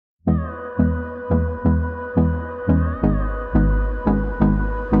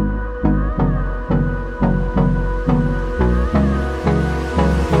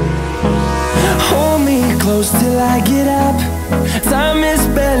close till I get up. Time is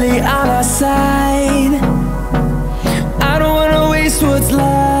barely on our side. I don't wanna waste what's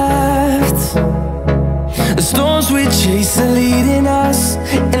left. The storms we chase are leading us,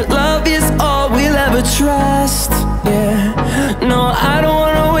 and love is all we'll ever trust. Yeah, no, I don't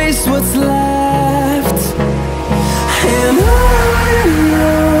wanna waste what's left. And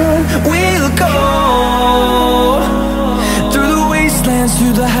on we'll go, through the wastelands,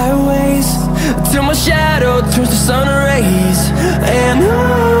 through the highways, till my shadow turns to sun rays. And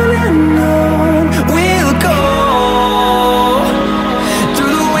on we'll go,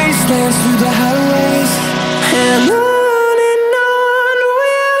 through the wastelands, through the highways, and on we'll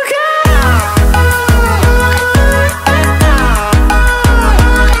go.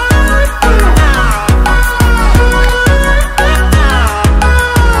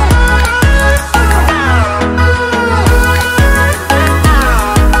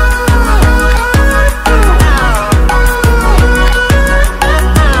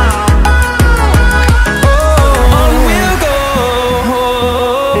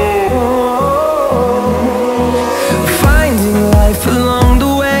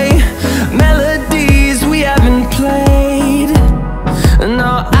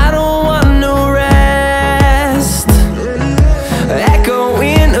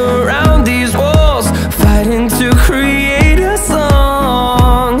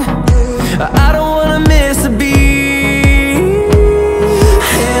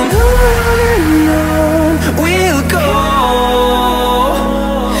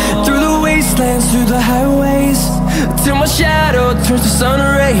 Through the highways, till my shadow turns to sun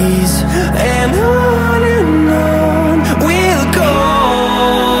rays. And on we'll go,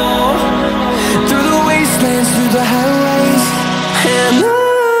 through the wastelands, through the highways, and on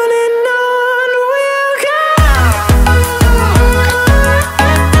we'll go.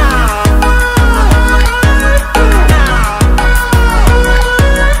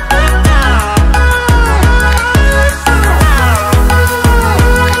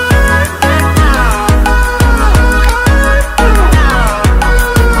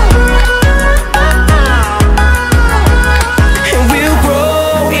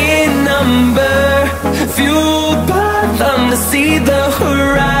 See the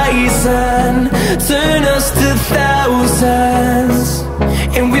horizon, turn us to thousands,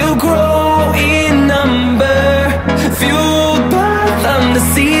 and we'll grow in number, fueled by them. To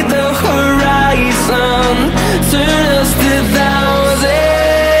see the horizon, turn us to thousands,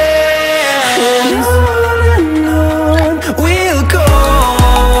 and on we'll go,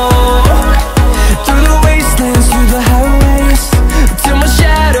 through the wastelands, through the highways, till my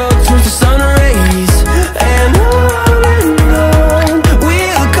shadow turns to sun rays. And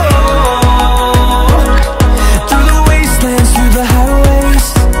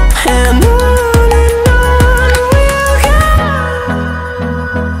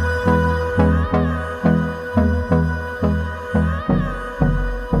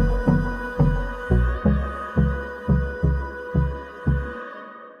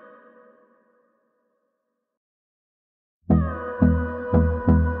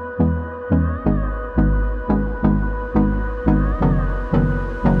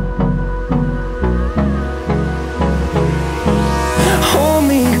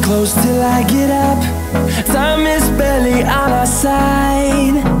close till I get up. Time is barely on our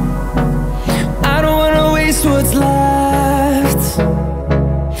side. I don't wanna waste what's left.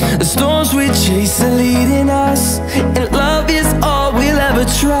 The storms we chase are leading us, and love is all we'll ever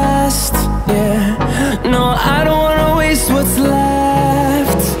trust. Yeah, no, I don't wanna waste what's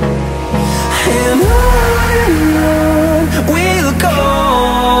left. And on we'll go,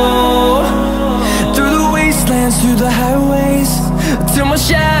 through the wastelands, through the highways, till my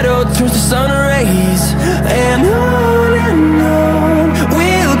shadow turns to sun rays. And on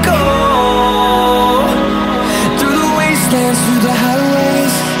we'll go, through the wastelands, through the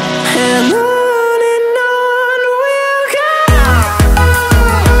highways, and on we'll go.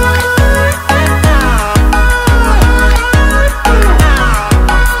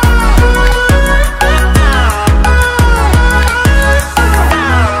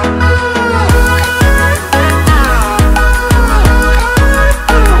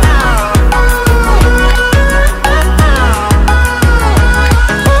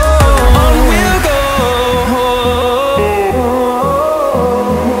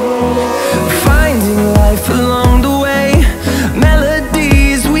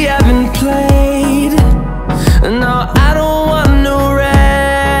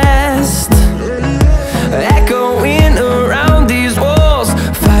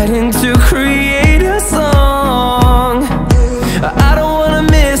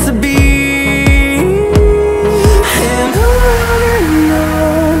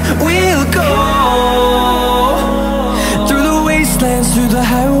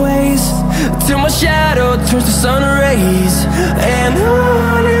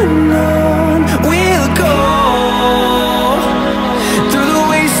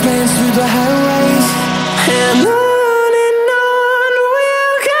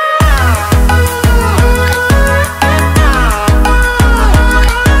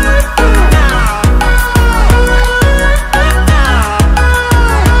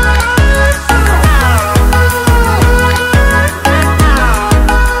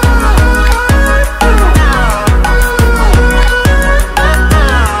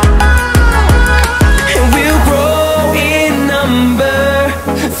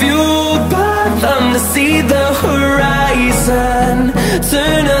 them to see the horizon.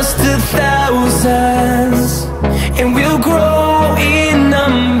 Turn us to thousands, and we'll grow in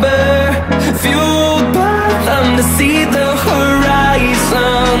number. Fueled by them to see the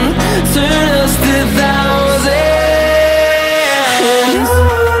horizon. Turn us to thousands.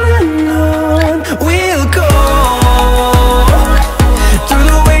 And on we'll go, through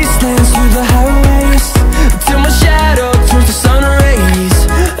the wastelands, through the highways, till my shadow turns to sun rays.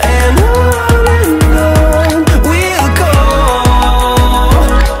 And on we'll go,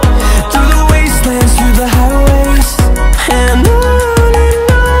 through the wastelands, through the highways. And on we'll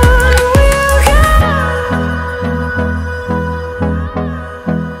go.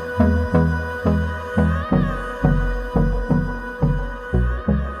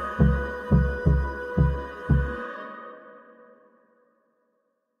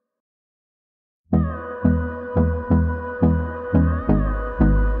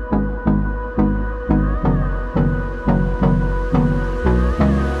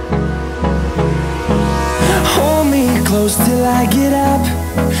 Hold me close till I get up.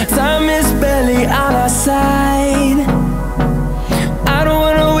 Time is barely on our side. I don't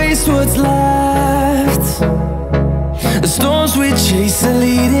wanna waste what's left. The storms we chase are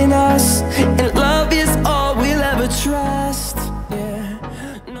leading us, and love is all we'll ever trust.